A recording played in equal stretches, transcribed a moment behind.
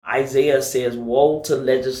Isaiah says, woe to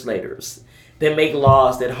legislators that make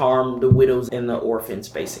laws that harm the widows and the orphans,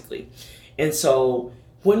 basically. And so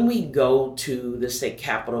when we go to the state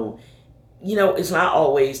capitol, it's not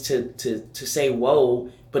always to say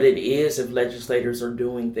woe, but it is if legislators are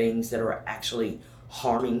doing things that are actually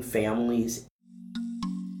harming families.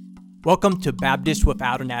 Welcome to Baptist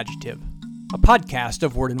Without an Adjective, a podcast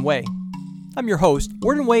of Word and Way. I'm your host,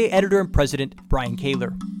 Word and Way editor and president, Brian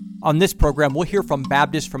Kaler. On this program, we'll hear from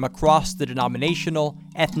Baptists from across the denominational,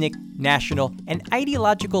 ethnic, national, and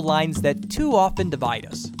ideological lines that too often divide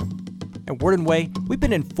us. At Word and Way, we've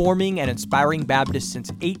been informing and inspiring Baptists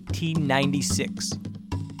since 1896.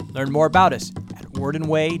 Learn more about us at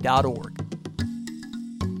wordandway.org.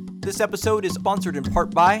 This episode is sponsored in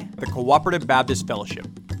part by the Cooperative Baptist Fellowship.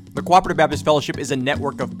 The Cooperative Baptist Fellowship is a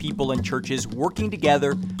network of people and churches working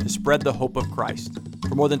together to spread the hope of Christ.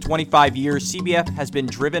 For more than 25 years, CBF has been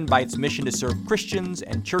driven by its mission to serve Christians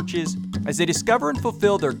and churches as they discover and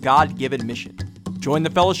fulfill their God-given mission. Join the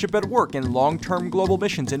fellowship at work in long-term global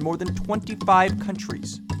missions in more than 25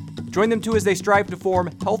 countries. Join them too as they strive to form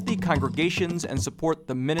healthy congregations and support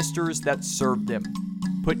the ministers that serve them.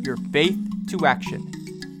 Put your faith to action.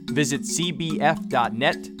 Visit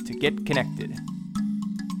cbf.net to get connected.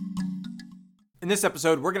 In this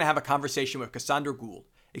episode, we're going to have a conversation with Cassandra Gould,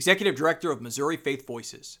 Executive Director of Missouri Faith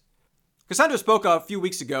Voices. Cassandra spoke a few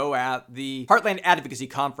weeks ago at the Heartland Advocacy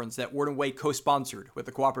Conference that Word and Way co-sponsored with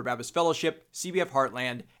the Cooperative Baptist Fellowship, CBF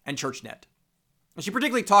Heartland, and ChurchNet. And she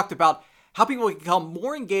particularly talked about how people can become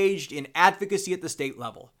more engaged in advocacy at the state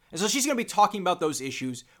level. And so she's going to be talking about those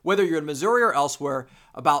issues, whether you're in Missouri or elsewhere,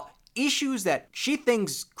 about issues that she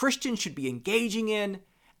thinks Christians should be engaging in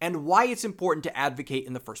and why it's important to advocate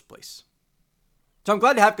in the first place. So I'm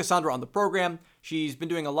glad to have Cassandra on the program. She's been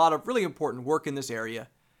doing a lot of really important work in this area.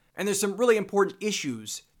 And there's some really important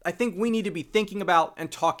issues I think we need to be thinking about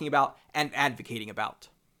and talking about and advocating about.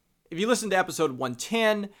 If you listened to episode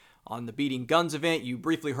 110 on the Beating Guns event, you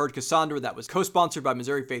briefly heard Cassandra. That was co-sponsored by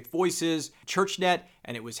Missouri Faith Voices, ChurchNet,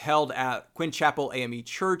 and it was held at Quinn Chapel AME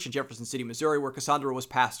Church in Jefferson City, Missouri, where Cassandra was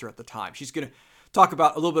pastor at the time. She's going to talk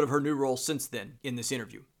about a little bit of her new role since then in this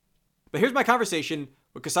interview. But here's my conversation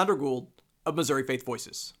with Cassandra Gould of Missouri Faith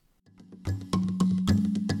Voices.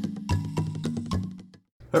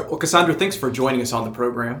 Well, Cassandra, thanks for joining us on the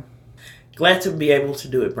program. Glad to be able to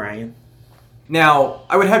do it, Brian. Now,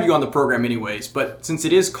 I would have you on the program anyways, but since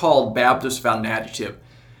it is called Baptist Without an Adjective,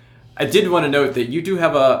 I did want to note that you do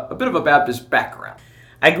have a bit of a Baptist background.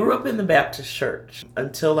 I grew up in the Baptist church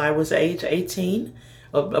until I was age 18.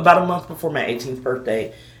 About a month before my 18th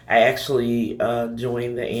birthday, I actually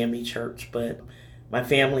joined the AME church, but my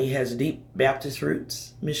family has deep Baptist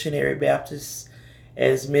roots, missionary Baptists,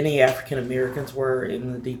 as many African Americans were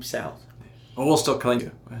in the Deep South. Well, we'll still claim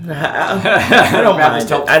you. I don't mind.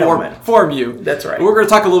 I don't mind. Form you. That's right. We're going to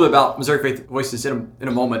talk a little bit about Missouri Faith Voices in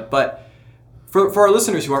a moment, but for our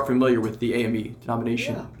listeners who aren't familiar with the AME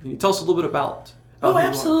denomination, Can you tell us a little bit about Oh,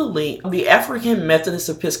 absolutely. The African Methodist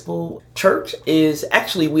Episcopal Church is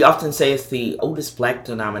actually, we often say it's the oldest black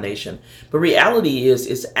denomination, but reality is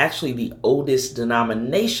it's actually the oldest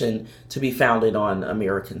denomination to be founded on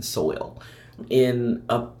American soil. In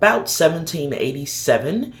about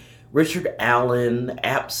 1787, Richard Allen,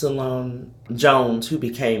 Absalom Jones, who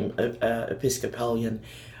became Episcopalian,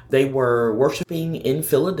 they were worshiping in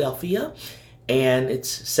Philadelphia, and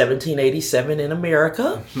it's 1787 in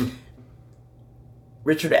America.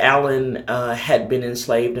 Richard Allen had been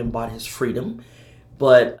enslaved and bought his freedom,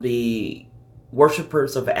 but the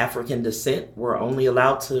worshipers of African descent were only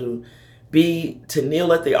allowed to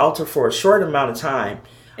kneel at the altar for a short amount of time.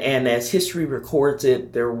 And as history records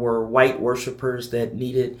it, there were white worshipers that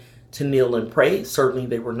needed to kneel and pray. Certainly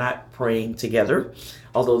they were not praying together,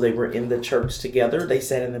 although they were in the church together. They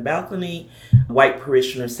sat in the balcony. White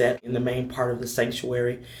parishioners sat in the main part of the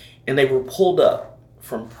sanctuary, and they were pulled up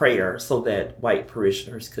from prayer so that white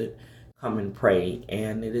parishioners could come and pray.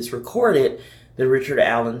 And it is recorded that Richard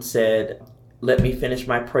Allen said, "Let me finish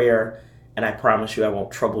my prayer, and I promise you I won't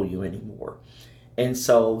trouble you anymore." And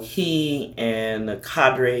so he and a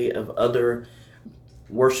cadre of other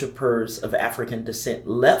worshipers of African descent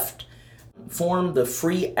left, formed the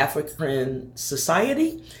Free African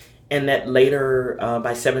Society, and that later,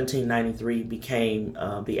 by 1793, became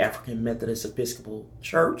the African Methodist Episcopal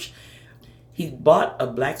Church. He bought a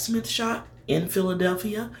blacksmith shop in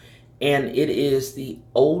Philadelphia, and it is the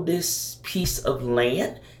oldest piece of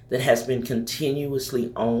land that has been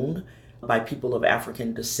continuously owned by people of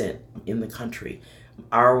African descent in the country.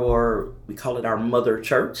 We call it our mother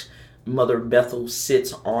church. Mother Bethel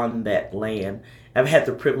sits on that land. I've had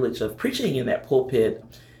the privilege of preaching in that pulpit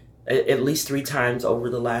at least 3 times over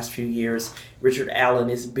the last few years. Richard Allen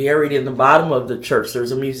is buried in the bottom of the church.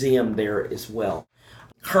 There's a museum there as well.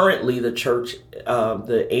 Currently, the church,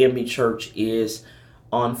 the AME Church, is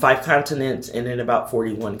on 5 continents and in about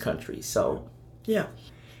 41 countries. So, yeah.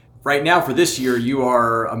 Right now, for this year, you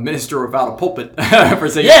are a minister without a pulpit for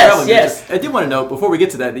St. Yes. I did want to note, before we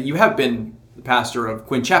get to that you have been the pastor of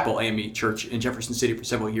Quinn Chapel AME Church in Jefferson City for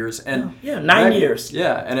several years. And 9 years.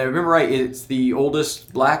 Yeah, and I remember right, it's the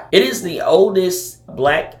oldest black... It is the oldest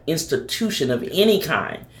black institution of any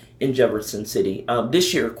kind in Jefferson City.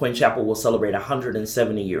 This year, Quinn Chapel will celebrate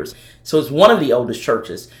 170 years. So it's one of the oldest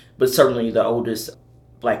churches, but certainly the oldest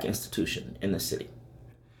black institution in the city.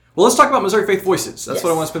 Well, let's talk about Missouri Faith Voices. That's Yes.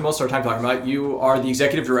 what I want to spend most of our time talking about. You are the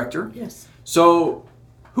executive director. Yes. So,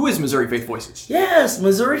 who is Missouri Faith Voices? Yes,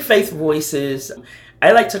 Missouri Faith Voices.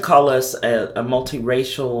 I like to call us a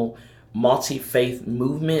multiracial, multi-faith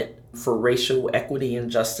movement for racial equity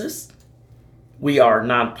and justice. We are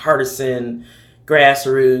nonpartisan,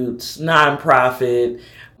 grassroots, nonprofit,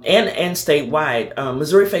 and statewide.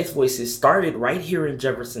 Missouri Faith Voices started right here in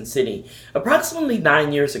Jefferson City approximately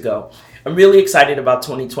 9 years ago. I'm really excited about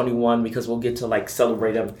 2021 because we'll get to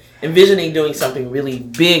celebrate them, envisioning doing something really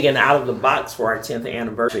big and out of the box for our 10th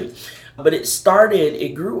anniversary. But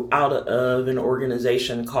it grew out of an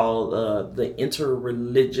organization called the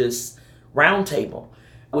Interreligious Roundtable,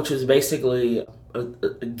 which was basically a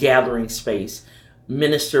gathering space.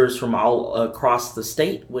 Ministers from all across the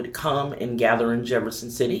state would come and gather in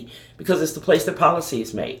Jefferson City because it's the place that policy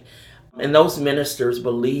is made. And those ministers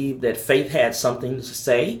believed that faith had something to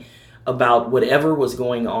say about whatever was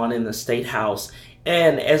going on in the State House.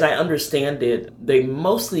 And as I understand it, they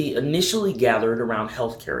mostly initially gathered around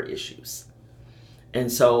healthcare issues.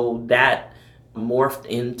 And so that morphed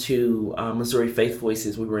into Missouri Faith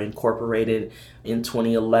Voices. We were incorporated in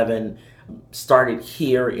 2011, started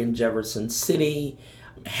here in Jefferson City,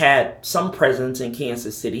 had some presence in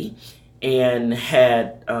Kansas City, and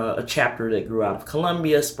had a chapter that grew out of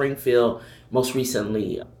Columbia, Springfield, most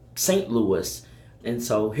recently St. Louis. And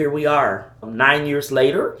so here we are 9 years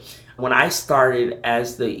later. When I started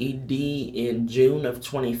as the ED in June of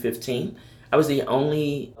 2015, I was the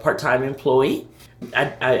only part-time employee.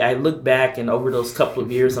 I look back, and over those couple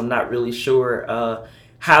of years, I'm not really sure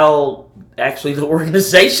how actually the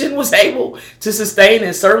organization was able to sustain,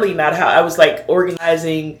 and certainly not how I was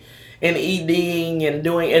organizing and EDing and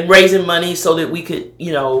doing and raising money so that we could,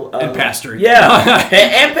 and pastoring. Yeah.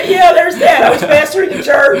 and there's that. I was pastoring a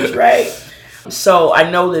church, right? So I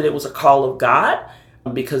know that it was a call of God,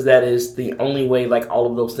 because that is the only way all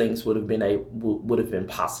of those things would have been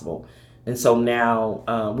possible. And so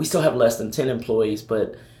now we still have less than 10 employees,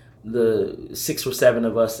 but the 6 or 7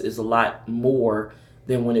 of us is a lot more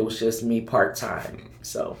than when it was just me part-time.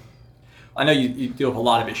 So I know you deal with a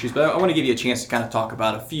lot of issues, but I want to give you a chance to kind of talk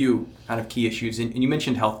about a few kind of key issues. And you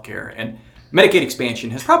mentioned healthcare, and Medicaid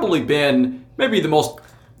expansion has probably been maybe the most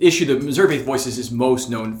issue that Missouri Faith Voices is most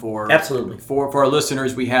known for. Absolutely. For our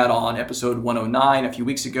listeners, we had on episode 109 a few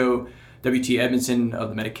weeks ago, W.T. Edmondson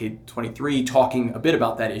of the Medicaid 23 talking a bit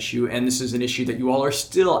about that issue, and this is an issue that you all are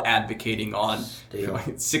still advocating on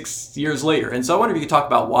 6 years later. And so I wonder if you could talk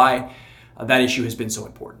about why that issue has been so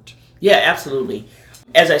important. Yeah, absolutely.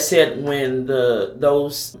 As I said, when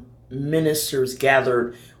those ministers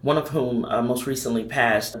gathered, one of whom most recently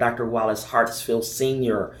passed, Dr. Wallace Hartsfield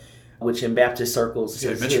Sr., which in Baptist circles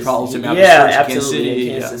is Metropolitan Baptist Church, absolutely,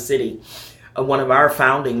 in Kansas City, one of our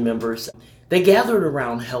founding members. They gathered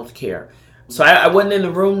around healthcare. So I wasn't in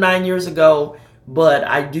the room 9 years ago, but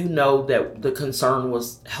I do know that the concern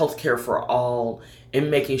was healthcare for all and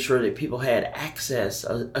making sure that people had access,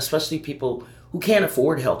 especially people who can't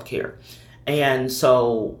afford healthcare. And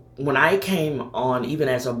so when I came on, even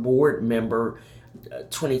as a board member,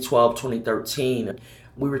 2012, 2013,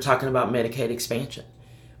 we were talking about Medicaid expansion.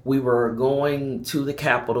 We were going to the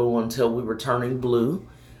Capitol until we were turning blue,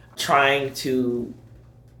 trying to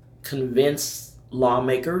convince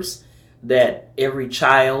lawmakers that every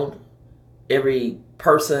child, every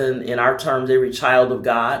person, in our terms, every child of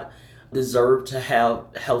God deserved to have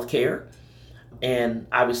health care. And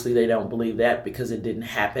obviously they don't believe that because it didn't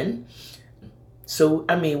happen. So,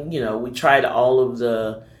 we tried all of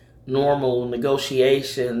the normal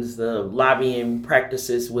negotiations, the lobbying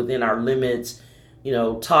practices within our limits,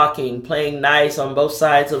 talking, playing nice on both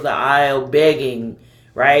sides of the aisle, begging,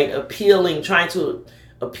 right? Appealing, trying to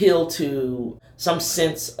appeal to some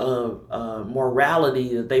sense of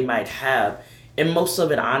morality that they might have. And most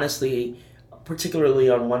of it, honestly, particularly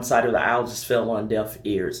on one side of the aisle, just fell on deaf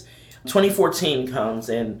ears. 2014 comes,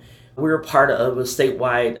 and we're a part of a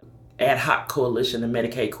statewide ad hoc coalition, the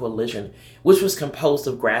Medicaid Coalition, which was composed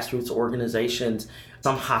of grassroots organizations,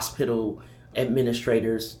 some hospital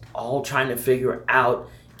administrators, all trying to figure out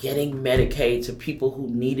getting Medicaid to people who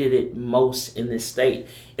needed it most in this state.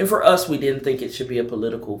 And for us, we didn't think it should be a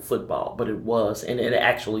political football, but it was, and it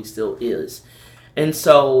actually still is. And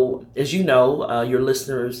so, as you know, your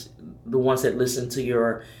listeners, the ones that listen to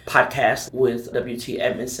your podcast with W.T.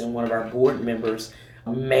 Edmondson, one of our board members,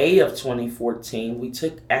 May of 2014, we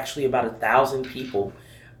took actually about 1,000 people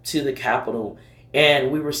to the Capitol.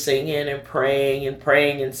 And we were singing and praying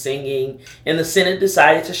and singing. And the Senate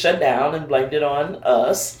decided to shut down and blamed it on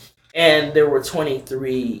us. And there were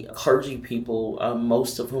 23 clergy people,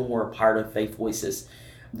 most of whom were a part of Faith Voices,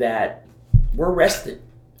 that were arrested.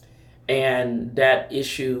 And that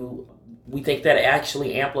issue, we think that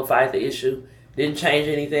actually amplified the issue. Didn't change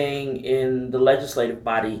anything in the legislative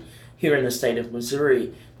body here in the state of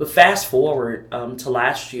Missouri. But fast forward to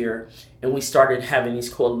last year, and we started having these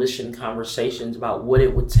coalition conversations about what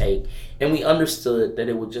it would take. And we understood that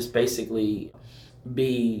it would just basically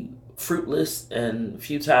be fruitless and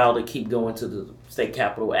futile to keep going to the state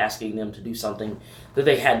capitol asking them to do something that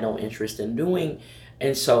they had no interest in doing.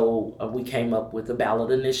 And so we came up with a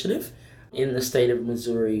ballot initiative in the state of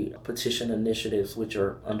Missouri. Petition initiatives, which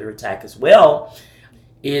are under attack as well,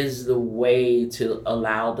 is the way to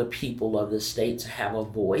allow the people of the state to have a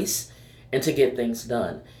voice and to get things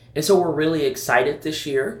done. And so we're really excited this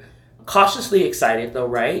year, cautiously excited though,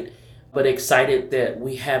 right? But excited that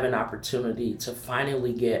we have an opportunity to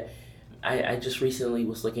finally get, I just recently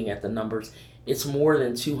was looking at the numbers, it's more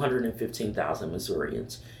than 215,000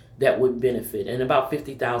 Missourians that would benefit. And about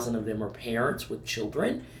 50,000 of them are parents with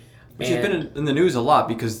children. Which has been in the news a lot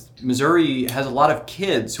because Missouri has a lot of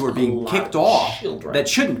kids who are being kicked off that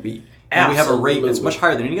shouldn't be. And we have a rate that's much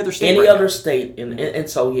higher than any other state. State. And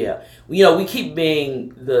so, yeah, you know, we keep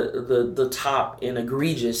being the top in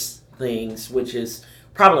egregious things, which is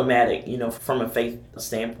problematic, you know, from a faith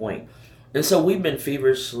standpoint. And so we've been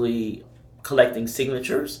feverishly collecting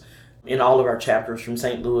signatures in all of our chapters from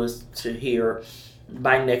St. Louis to here.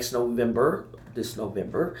 By next November, this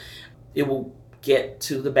November, it will get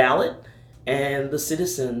to the ballot, and the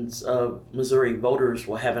citizens of Missouri, voters,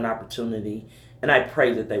 will have an opportunity. And I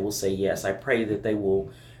pray that they will say yes. I pray that they will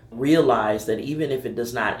realize that even if it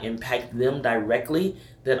does not impact them directly,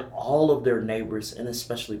 that all of their neighbors, and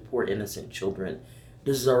especially poor innocent children,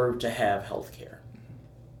 deserve to have health care.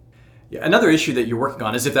 Yeah, another issue that you're working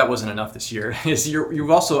on, as if that wasn't enough this year, is you've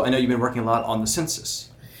also, I know you've been working a lot on the census.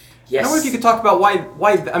 Yes. I wonder if you could talk about why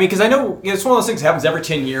I mean, because I know it's one of those things that happens every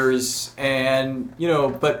 10 years, and, you know,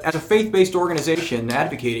 but as a faith-based organization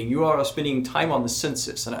advocating, you are spending time on the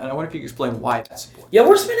census, and I wonder if you could explain why that's important. Yeah,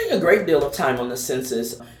 we're spending a great deal of time on the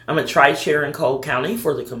census. I'm a tri-chair in Cole County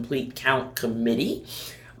for the Complete Count Committee,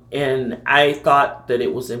 and I thought that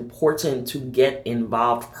it was important to get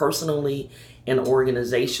involved personally and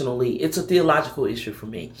organizationally. It's a theological issue for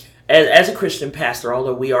me. As a Christian pastor,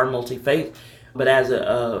 although we are multi-faith, but as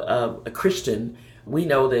a Christian, we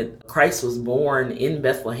know that Christ was born in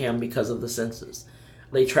Bethlehem because of the census.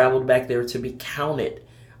 They traveled back there to be counted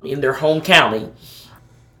in their home county.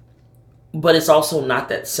 But it's also not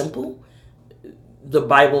that simple. The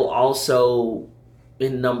Bible also,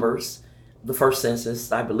 in Numbers, the first census,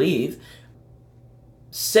 I believe,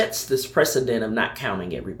 sets this precedent of not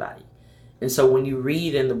counting everybody. And so when you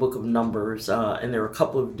read in the book of Numbers, and there are a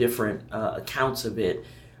couple of different accounts of it,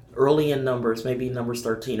 early in Numbers, maybe Numbers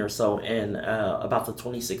 13 or so, and about the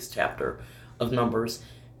 26th chapter of Numbers,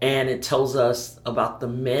 and it tells us about the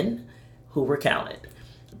men who were counted.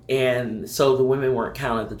 And so the women weren't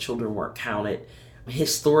counted, the children weren't counted.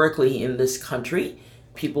 Historically in this country,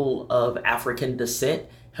 people of African descent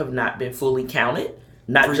have not been fully counted,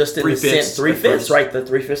 not just in the sense, three-fifths, right, the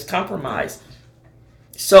three-fifths compromise.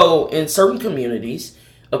 So in certain communities,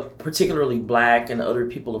 particularly Black and other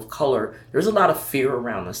people of color, there's a lot of fear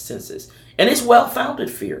around the census. And it's well-founded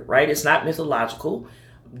fear, right? It's not mythological.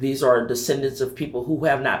 These are descendants of people who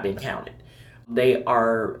have not been counted. They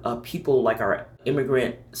are people like our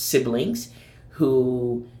immigrant siblings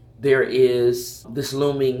who there is this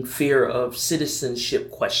looming fear of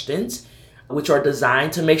citizenship questions, which are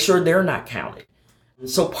designed to make sure they're not counted.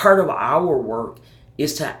 So part of our work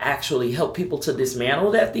is to actually help people to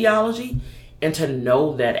dismantle that theology and to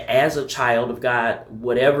know that as a child of God,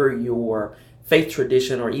 whatever your faith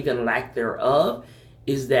tradition or even lack thereof,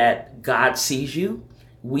 is that God sees you,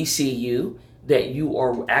 we see you, that you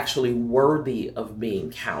are actually worthy of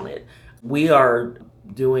being counted. We are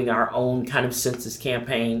doing our own kind of census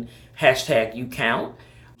campaign, #YouCount,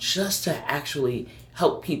 just to actually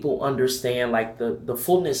help people understand like the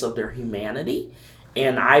fullness of their humanity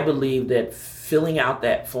And I believe that filling out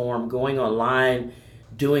that form, going online,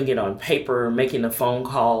 doing it on paper, making a phone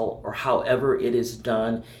call, or however it is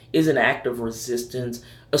done, is an act of resistance,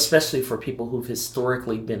 especially for people who've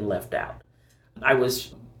historically been left out. I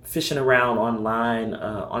was fishing around online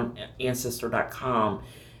on Ancestry.com,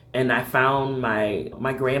 and I found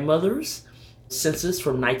my grandmother's census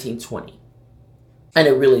from 1920. And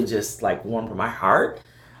it really just like warmed my heart.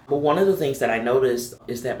 But one of the things that I noticed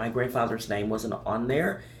is that my grandfather's name wasn't on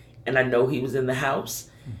there, and I know he was in the house.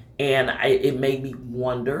 And it made me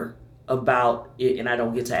wonder about it, and I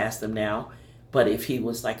don't get to ask them now, but if he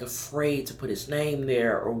was like afraid to put his name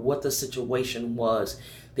there, or what the situation was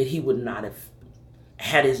that he would not have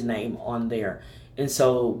had his name on there. And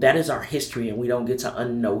so that is our history, and we don't get to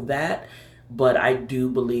unknow that. But I do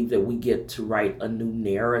believe that we get to write a new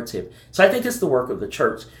narrative. So I think it's the work of the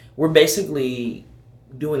church. We're basically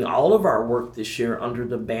doing all of our work this year under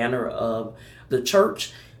the banner of the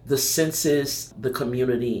church, the census, the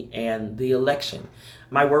community, and the election.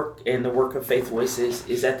 My work and the work of Faith Voices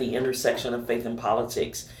is at the intersection of faith and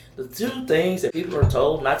politics. The two things that people are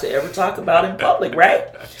told not to ever talk about in public,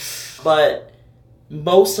 right? But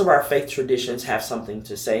most of our faith traditions have something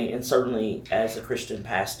to say, and certainly as a Christian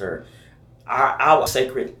pastor, our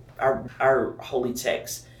sacred, our holy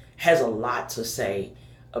text has a lot to say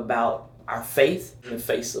about our faith in the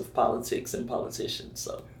face of politics and politicians.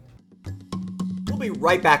 So we'll be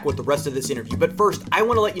right back with the rest of this interview, but first I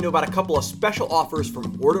want to let you know about a couple of special offers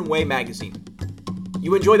from Word and Way magazine.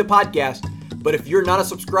 You enjoy the podcast, but if you're not a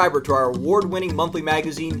subscriber to our award-winning monthly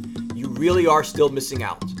magazine, you really are still missing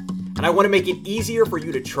out. And I want to make it easier for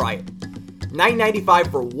you to try it.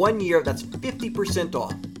 $9.95 for 1 year, that's 50%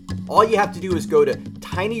 off. All you have to do is go to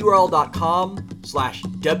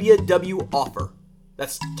tinyurl.com/WWOffer.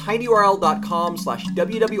 That's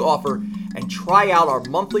tinyurl.com/WWOffer and try out our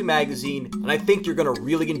monthly magazine, and I think you're going to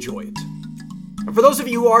really enjoy it. And for those of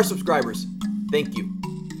you who are subscribers, thank you.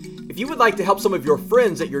 If you would like to help some of your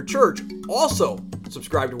friends at your church also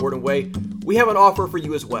subscribe to Word and Way, we have an offer for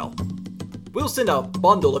you as well. We'll send a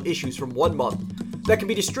bundle of issues from 1 month that can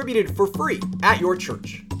be distributed for free at your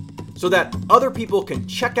church, so that other people can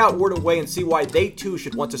check out Word and Way and see why they too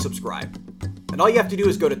should want to subscribe. And all you have to do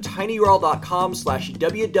is go to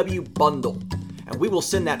tinyurl.com/WWBundle, and we will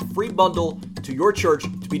send that free bundle to your church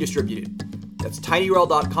to be distributed. That's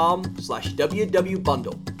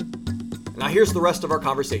tinyurl.com/WWBundle. Now here's the rest of our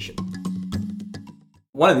conversation.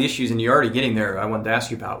 One of the issues, and you're already getting there, I wanted to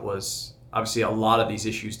ask you about was obviously a lot of these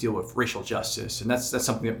issues deal with racial justice, and that's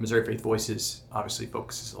something that Missouri Faith Voices obviously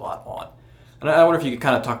focuses a lot on. And I wonder if you could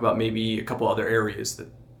kind of talk about maybe a couple other areas that,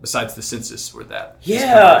 besides the census, where that right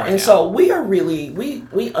and now. So we are really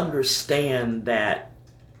we understand that,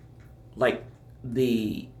 like,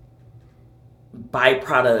 the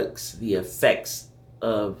byproducts, the effects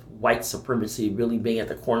of white supremacy really being at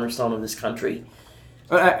the cornerstone of this country.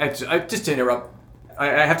 I just to interrupt,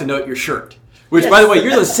 I have to note your shirt. Which, yes. By the way,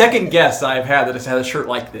 you're the second guest I've had that has had a shirt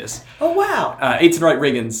like this. Oh, wow. Aitzen Wright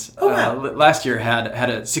Riggins last year had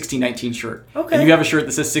a 1619 shirt. Okay. And you have a shirt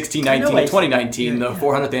that says 1619 in 2019, the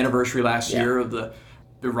 400th anniversary last year of the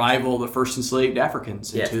arrival of the first enslaved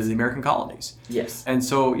Africans into the American colonies. Yes. And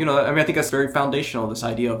so, I think that's very foundational, this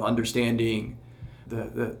idea of understanding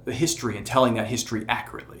the history and telling that history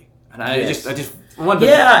accurately. And I just wanted to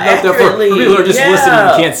note that for people who are just listening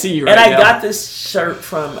and can't see you right now. And I got this shirt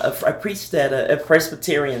from I preached at a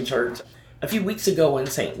Presbyterian church a few weeks ago in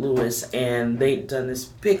St. Louis, and they'd done this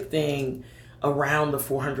big thing around the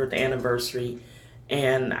 400th anniversary.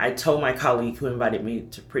 And I told my colleague who invited me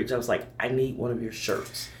to preach, I was like, I need one of your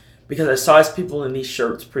shirts. Because I saw people in these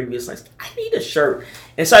shirts previously. I was like, I need a shirt.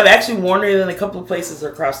 And so I've actually worn it in a couple of places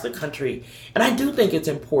across the country. And I do think it's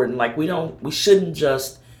important. Like, we shouldn't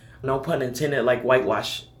just, no pun intended, like,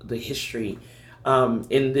 whitewash the history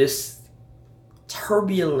in this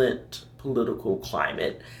turbulent political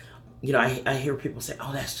climate. I hear people say,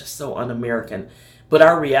 oh, that's just so un-American. But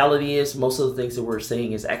our reality is most of the things that we're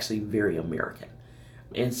saying is actually very American.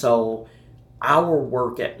 And so our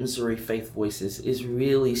work at Missouri Faith Voices is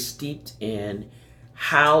really steeped in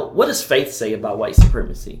what does faith say about white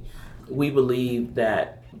supremacy? We believe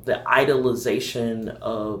that the idolization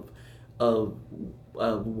of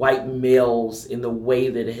white males in the way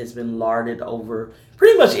that it has been larded over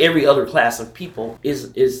pretty much every other class of people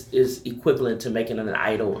is equivalent to making an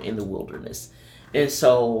idol in the wilderness. And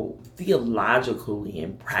so theologically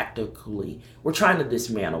and practically, we're trying to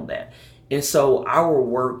dismantle that. And so our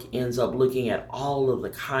work ends up looking at all of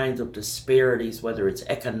the kinds of disparities, whether it's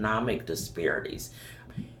economic disparities,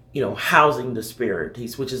 housing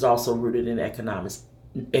disparities, which is also rooted in economics,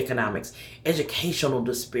 economics, educational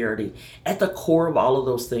disparity. At the core of all of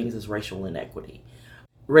those things is racial inequity.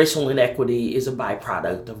 Racial inequity is a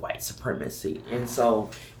byproduct of white supremacy. And so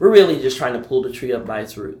we're really just trying to pull the tree up by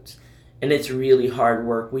its roots. And it's really hard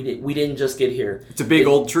work. We didn't just get here. It's a big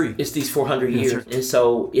old tree. It's these 400 years. Right. And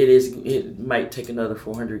so it might take another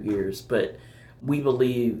 400 years. But we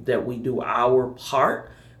believe that we do our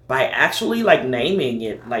part by actually like naming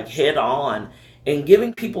it like head on and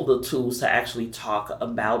giving people the tools to actually talk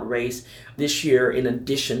about race. This year, in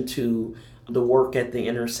addition to the work at the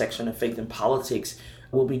intersection of faith and politics,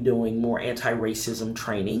 we'll be doing more anti-racism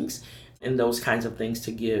trainings and those kinds of things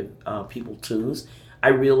to give people tools. I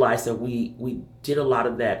realized that we did a lot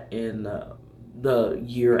of that in the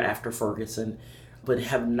year after Ferguson, but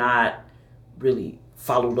have not really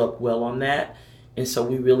followed up well on that. And so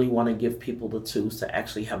we really want to give people the tools to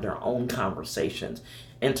actually have their own conversations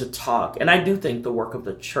and to talk. And I do think the work of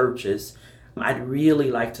the churches, I'd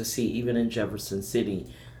really like to see, even in Jefferson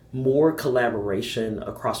City, more collaboration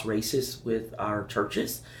across races with our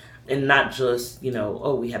churches. And not just,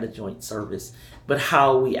 we had a joint service, but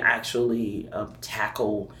how we actually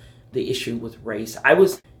tackle the issue with race. I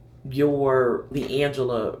was the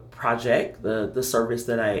Angela Project, the service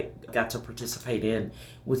that I got to participate in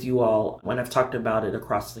with you all when I've talked about it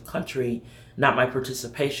across the country, not my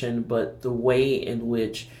participation, but the way in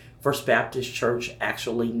which First Baptist Church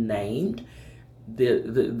actually named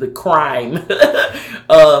the crime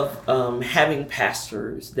of having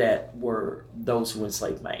pastors that were those who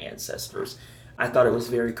enslaved my ancestors. I thought it was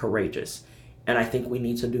very courageous. And I think we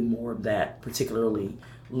need to do more of that, particularly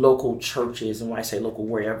local churches, and when I say local,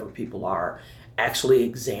 wherever people are, actually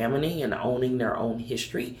examining and owning their own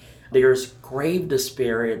history. There's grave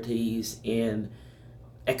disparities in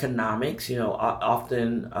economics.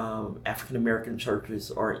 Often African American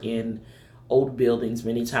churches are in old buildings,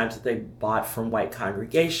 many times that they bought from white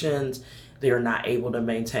congregations. They are not able to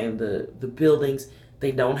maintain the buildings.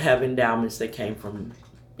 They don't have endowments that came from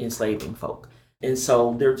enslaving folk. And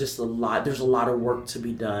so there's a lot of work to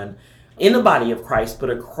be done in the body of Christ, but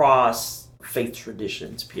across faith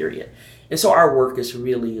traditions, period. And so our work is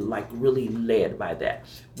really led by that.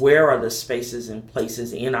 Where are the spaces and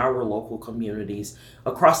places in our local communities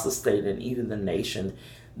across the state and even the nation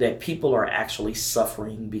that people are actually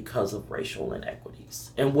suffering because of racial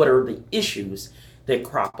inequities? And what are the issues that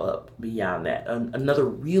crop up beyond that? Another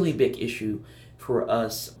really big issue for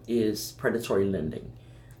us is predatory lending.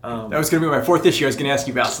 That was going to be my fourth issue I was going to ask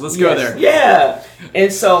you about, so let's go there. Yeah.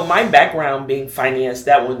 And so my background being finance,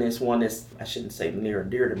 that one is I shouldn't say near and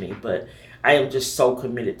dear to me, but I am just so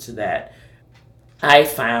committed to that. I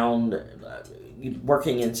found,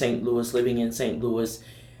 working in St. Louis, living in St. Louis,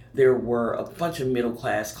 there were a bunch of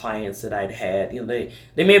middle-class clients that I'd had. They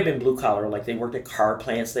may have been blue-collar, like they worked at car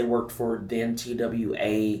plants. They worked for then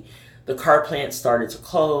TWA. The car plant started to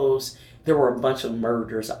close. There were a bunch of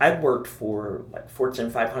mergers. I worked for like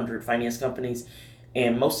Fortune 500 finance companies,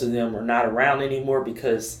 and most of them are not around anymore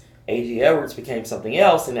because A.G. Edwards became something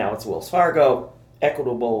else, and now it's Wells Fargo.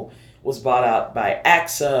 Equitable was bought out by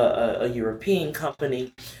AXA, a European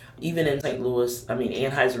company. Even in St. Louis,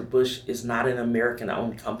 Anheuser-Busch is not an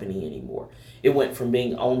American-owned company anymore. It went from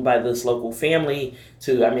being owned by this local family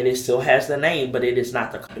to, it still has the name, but it is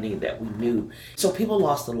not the company that we knew. So people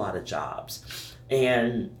lost a lot of jobs.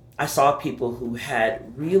 And I saw people who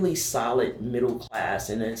had really solid middle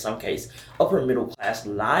class, and in some case, upper middle class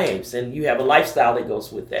lives. And you have a lifestyle that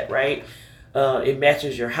goes with that, right? It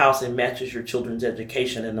matches your house, it matches your children's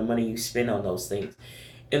education and the money you spend on those things.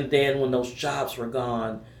 And then when those jobs were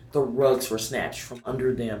gone, the rugs were snatched from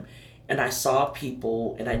under them. And I saw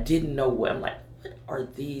people, and I didn't know what, I'm like, what are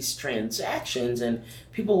these transactions? And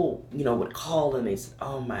people, would call and they said,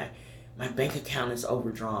 oh, my bank account is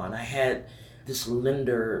overdrawn. I had this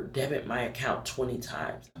lender debit my account 20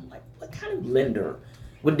 times. I'm like, what kind of lender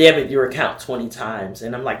would debit your account 20 times?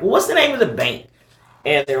 And I'm like, well, what's the name of the bank?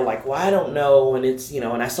 And they're like, well, I don't know. And it's,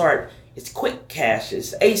 and I started, it's Quick Cash,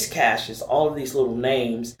 it's Ace Cash, it's all of these little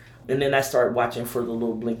names. And then I started watching for the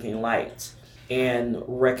little blinking lights and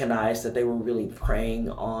recognized that they were really preying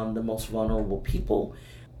on the most vulnerable people.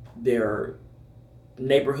 They're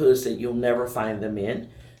neighborhoods that you'll never find them in.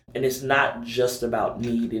 And it's not just about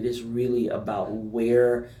need, it is really about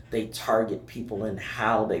where they target people and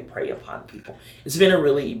how they prey upon people. It's been a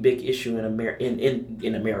really big issue in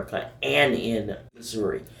America and in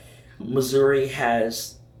Missouri. Missouri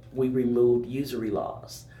we removed usury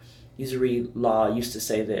laws. Usury law used to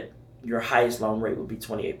say that your highest loan rate would be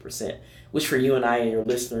 28%, which for you and I and your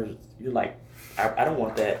listeners, you're like, I don't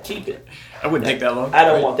want that, keep it. I wouldn't take that loan. I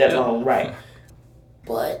don't want that loan, right.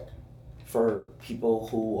 But for people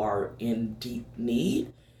who are in deep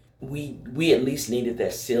need. We at least needed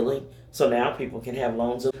that ceiling, so now people can have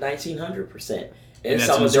loans of 1,900%. And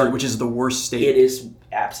that's Missouri, which is the worst state. It is,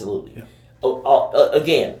 absolutely. Yeah.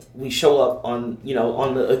 Again, we show up on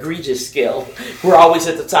the egregious scale. We're always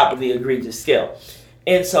at the top of the egregious scale,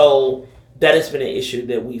 and so that has been an issue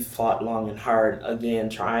that we fought long and hard. Again,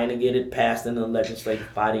 trying to get it passed in the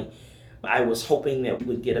legislative body. I was hoping that we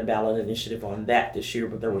would get a ballot initiative on that this year,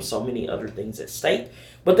 but there were so many other things at stake.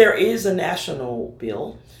 But there is a national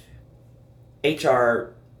bill,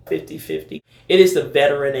 H.R. 5050. It is the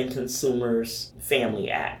Veteran and Consumers Family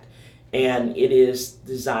Act, and it is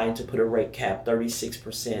designed to put a rate cap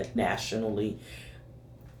 36% nationally.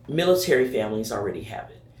 Military families already have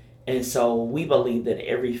it, and so we believe that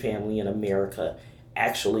every family in America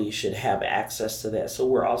actually should have access to that. So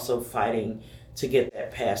we're also fighting to get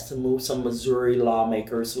that passed, to move some Missouri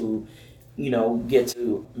lawmakers who, get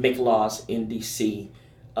to make laws in D.C.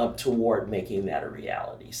 up toward making that a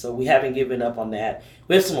reality. So we haven't given up on that.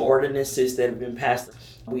 We have some ordinances that have been passed.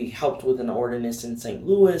 We helped with an ordinance in St.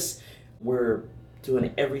 Louis. We're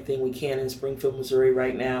doing everything we can in Springfield, Missouri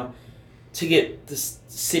right now to get the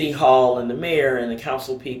city hall and the mayor and the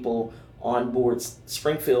council people on board.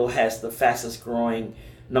 Springfield has the fastest growing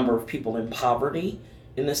number of people in poverty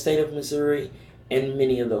in the state of Missouri, and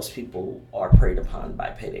many of those people are preyed upon by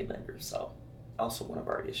payday lenders. So also one of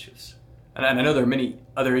our issues. And I know there are many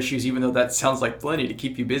other issues, even though that sounds like plenty to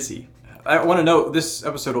keep you busy. I want to know, this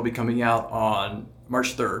episode will be coming out on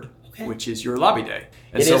March 3rd, which is your lobby day.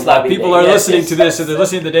 And so while people are listening to this, if they're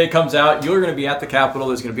listening the day it comes out, you're going to be at the Capitol.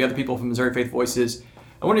 There's going to be other people from Missouri Faith Voices.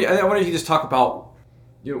 I wanted you to just talk about,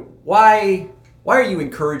 why are you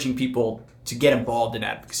encouraging people to get involved in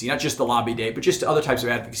advocacy, not just the lobby day, but just other types of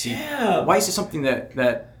advocacy? Yeah. Why is it something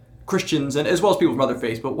that Christians, and as well as people from other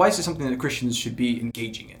faiths, but why is it something that Christians should be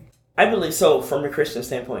engaging in? I believe so. From a Christian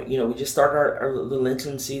standpoint, we just started the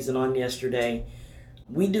Lenten season on yesterday.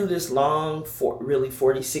 We do this long,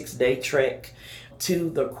 46-day trek to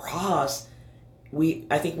the cross.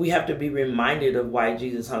 I think we have to be reminded of why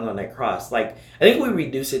Jesus hung on that cross. I think we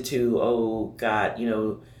reduce it to,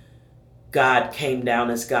 God, God came down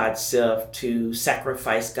as God's self to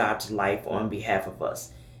sacrifice God's life on behalf of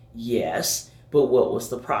us. Yes, but what was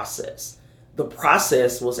the process? The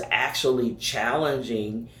process was actually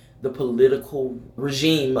challenging the political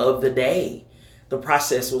regime of the day. The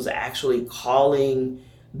process was actually calling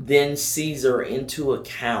then Caesar into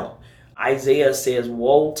account. Isaiah says,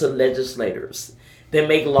 woe to legislators that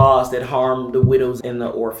make laws that harm the widows and the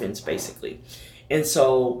orphans, basically. And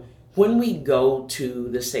so when we go to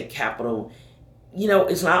the state capitol,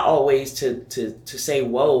 it's not always to say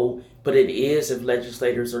whoa, but it is if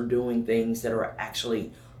legislators are doing things that are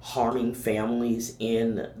actually harming families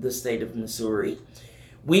in the state of Missouri.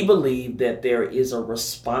 We believe that there is a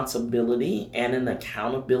responsibility and an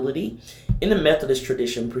accountability in the Methodist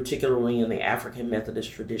tradition, particularly in the African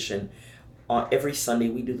Methodist tradition. Every Sunday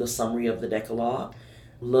we do the summary of the Decalogue.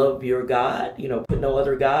 Love your God, put no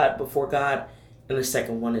other God before God. And the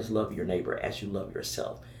second one is love your neighbor as you love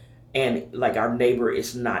yourself. And our neighbor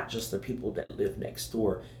is not just the people that live next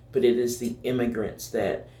door, but it is the immigrants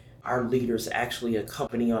that our leaders actually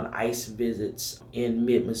accompany on ICE visits in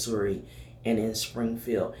mid-Missouri and in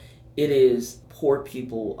Springfield. It is poor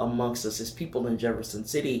people amongst us. It's people in Jefferson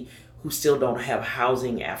City who still don't have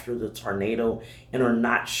housing after the tornado and are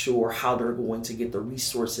not sure how they're going to get the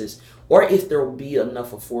resources or if there will be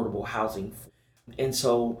enough affordable housing. And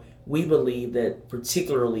so we believe that,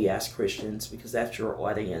 particularly as Christians, because that's your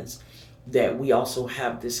audience, that we also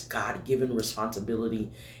have this God-given responsibility.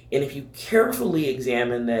 And if you carefully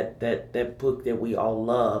examine that book that we all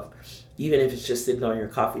love, even if it's just sitting on your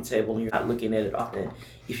coffee table and you're not looking at it often,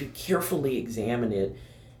 if you carefully examine it,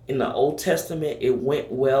 in the Old Testament, it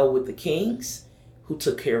went well with the kings who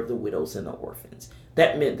took care of the widows and the orphans.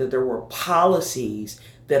 That meant that there were policies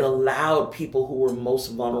that allowed people who were most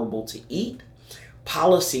vulnerable to eat,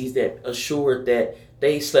 policies that assured that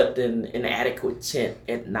they slept in an adequate tent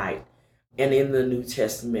at night. And in the New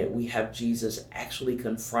Testament, we have Jesus actually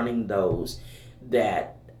confronting those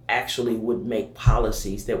that actually would make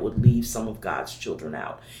policies that would leave some of God's children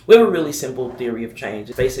out. We have a really simple theory of change.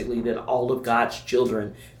 It's basically that all of God's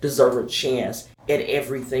children deserve a chance at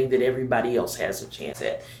everything that everybody else has a chance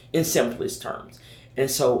at, in simplest terms.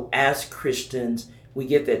 And so as Christians, we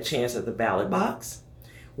get that chance at the ballot box.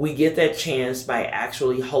 We get that chance by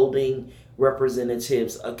actually holding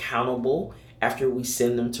representatives accountable after we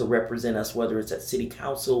send them to represent us, whether it's at city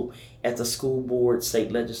council, at the school board,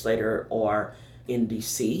 state legislator, or in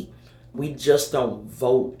DC. We just don't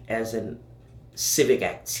vote as a civic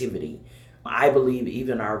activity. I believe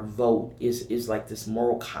even our vote is like this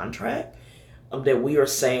moral contract, that we are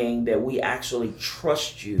saying that we actually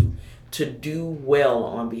trust you to do well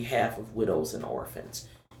on behalf of widows and orphans.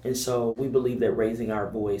 And so we believe that raising our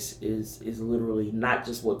voice is literally not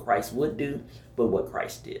just what Christ would do, but what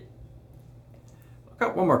Christ did. I've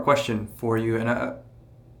got one more question for you. And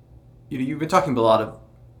you've been talking about a lot of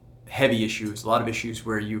heavy issues, a lot of issues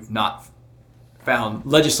where you've not found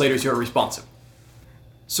legislators who are responsive.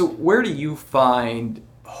 So where do you find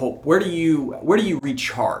hope? Where do you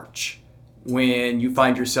recharge when you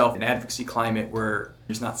find yourself in an advocacy climate where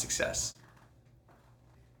there's not success?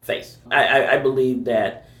 Faith. I believe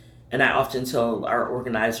that, and I often tell our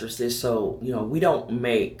organizers this, so, I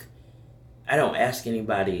don't ask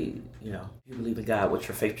anybody, you believe in God, what's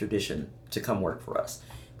your faith tradition, to come work for us.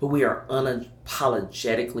 But we are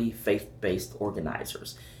unapologetically faith-based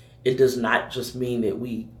organizers. It does not just mean that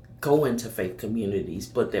we go into faith communities,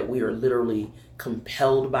 but that we are literally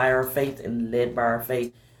compelled by our faith and led by our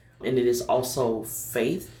faith. And it is also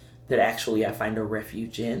faith that actually I find a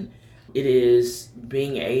refuge in. It is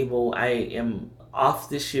being able, I am off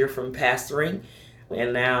this year from pastoring,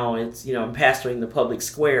 and now it's, I'm pastoring the public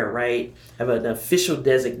square, right? I have an official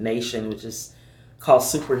designation, which is called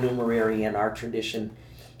supernumerary in our tradition.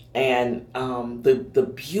 And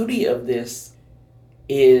the beauty of this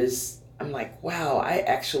is, I'm like, wow, I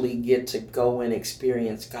actually get to go and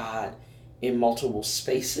experience God in multiple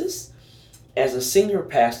spaces. As a senior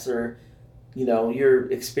pastor,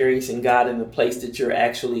 you're experiencing God in the place that you're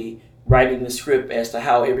actually writing the script as to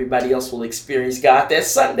how everybody else will experience God that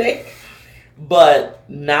Sunday. But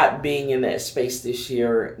not being in that space this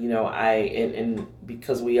year, and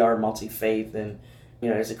because we are multi-faith, and,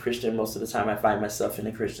 as a Christian, most of the time I find myself in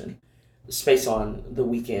a Christian space on the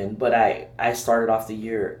weekend. But I started off the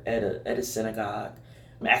year at a synagogue.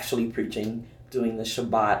 I'm actually preaching, doing the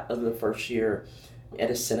Shabbat of the first year at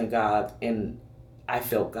a synagogue, and I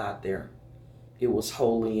felt God there. It was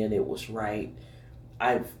holy and it was right.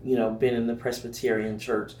 I've, been in the Presbyterian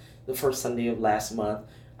church. The first Sunday of last month,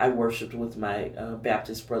 I worshiped with my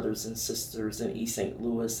Baptist brothers and sisters in East St.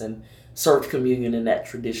 Louis and served communion in that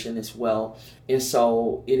tradition as well. And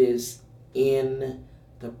so it is in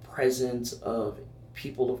the presence of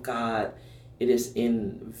people of God. It is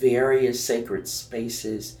in various sacred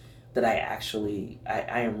spaces that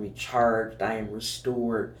I am recharged, I am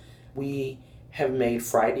restored. We have made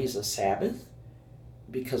Fridays a Sabbath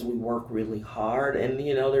because we work really hard, and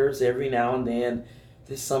there's every now and then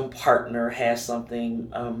some partner has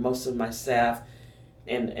something. Most of my staff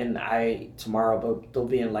and I tomorrow they'll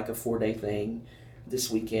be in like a 4-day thing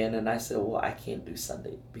this weekend, and I said, well, I can't do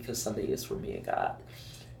Sunday because Sunday is for me and God.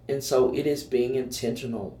 And so it is being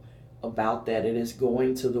intentional about that. It is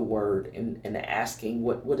going to the Word and asking,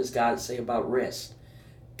 what does God say about rest?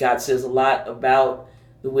 God says a lot about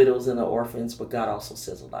the widows and the orphans, but God also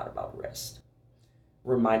says a lot about rest.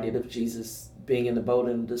 Reminded of Jesus being in the boat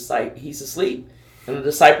and he's asleep, and the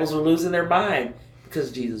disciples are losing their mind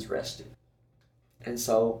because Jesus rested. And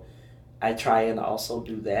so I try and also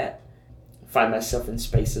do that. Find myself in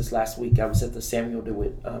spaces. Last week I was at the Samuel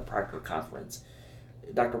DeWitt Proctor Conference.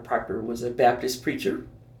 Dr. Proctor was a Baptist preacher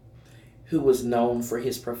who was known for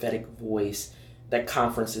his prophetic voice. That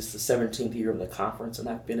conference is the 17th year of the conference, and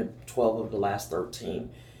I've been at 12 of the last 13.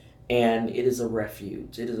 And it is a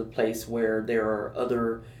refuge. It is a place where there are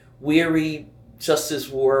other weary,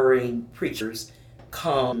 justice-warring preachers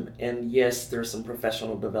come, and yes, there's some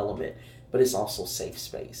professional development, but it's also safe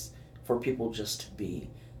space for people just to be,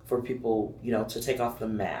 for people, to take off the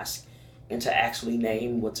mask and to actually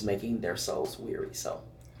name what's making their souls weary. So,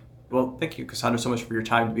 well, thank you, Cassandra, so much for your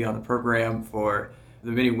time to be on the program, for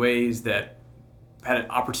the many ways that I've had an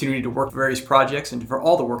opportunity to work various projects, and for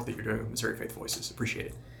all the work that you're doing with Missouri Faith Voices. Appreciate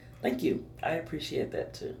it. Thank you. I appreciate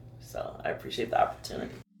that too. So I appreciate the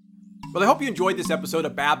opportunity. Well, I hope you enjoyed this episode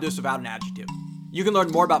of Baptist Without an Adjective. You can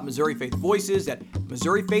learn more about Missouri Faith Voices at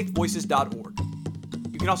MissouriFaithVoices.org.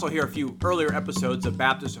 You can also hear a few earlier episodes of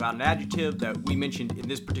Baptist Without an Adjective that we mentioned in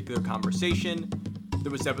this particular conversation.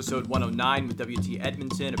 There was episode 109 with W.T.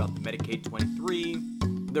 Edmondson about the Medicaid 23.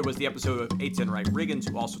 There was the episode of H. Enright Riggins,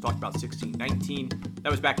 who also talked about 1619.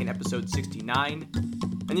 That was back in episode 69.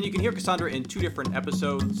 And then you can hear Cassandra in 2 different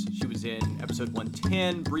episodes. She was in episode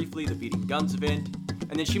 110, briefly, the Feeding Guns event.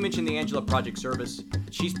 And then she mentioned the Angela Project service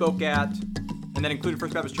she spoke at. And that included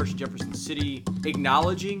First Baptist Church in Jefferson City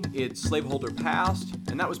acknowledging its slaveholder past.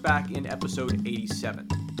 And that was back in episode 87.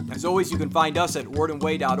 As always, you can find us at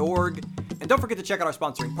wordandway.org. And don't forget to check out our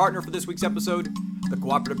sponsoring partner for this week's episode, the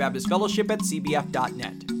Cooperative Baptist Fellowship at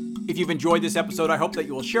cbf.net. If you've enjoyed this episode, I hope that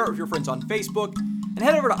you will share it with your friends on Facebook. And And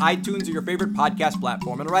head over to iTunes or your favorite podcast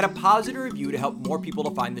platform and write a positive review to help more people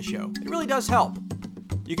to find the show. It really does help.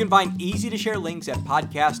 You can find easy-to-share links at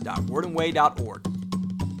podcast.wordandway.org.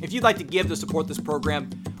 If you'd like to give to support this program,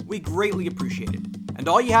 we greatly appreciate it. And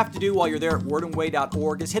all you have to do while you're there at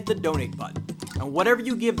wordandway.org is hit the donate button. And whatever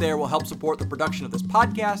you give there will help support the production of this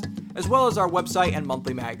podcast, as well as our website and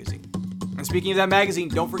monthly magazine. And speaking of that magazine,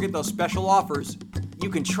 don't forget those special offers. You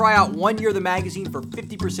can try out 1 year of the magazine for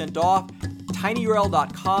 50% off,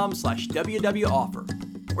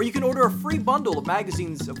 tinyurl.com/wwoffer. Or you can order a free bundle of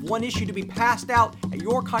magazines of one issue to be passed out at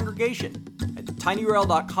your congregation at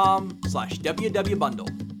tinyurl.com/wwbundle.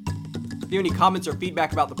 If you have any comments or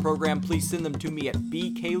feedback about the program, please send them to me at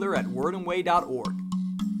bkaler@wordandway.org.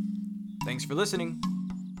 Thanks for listening.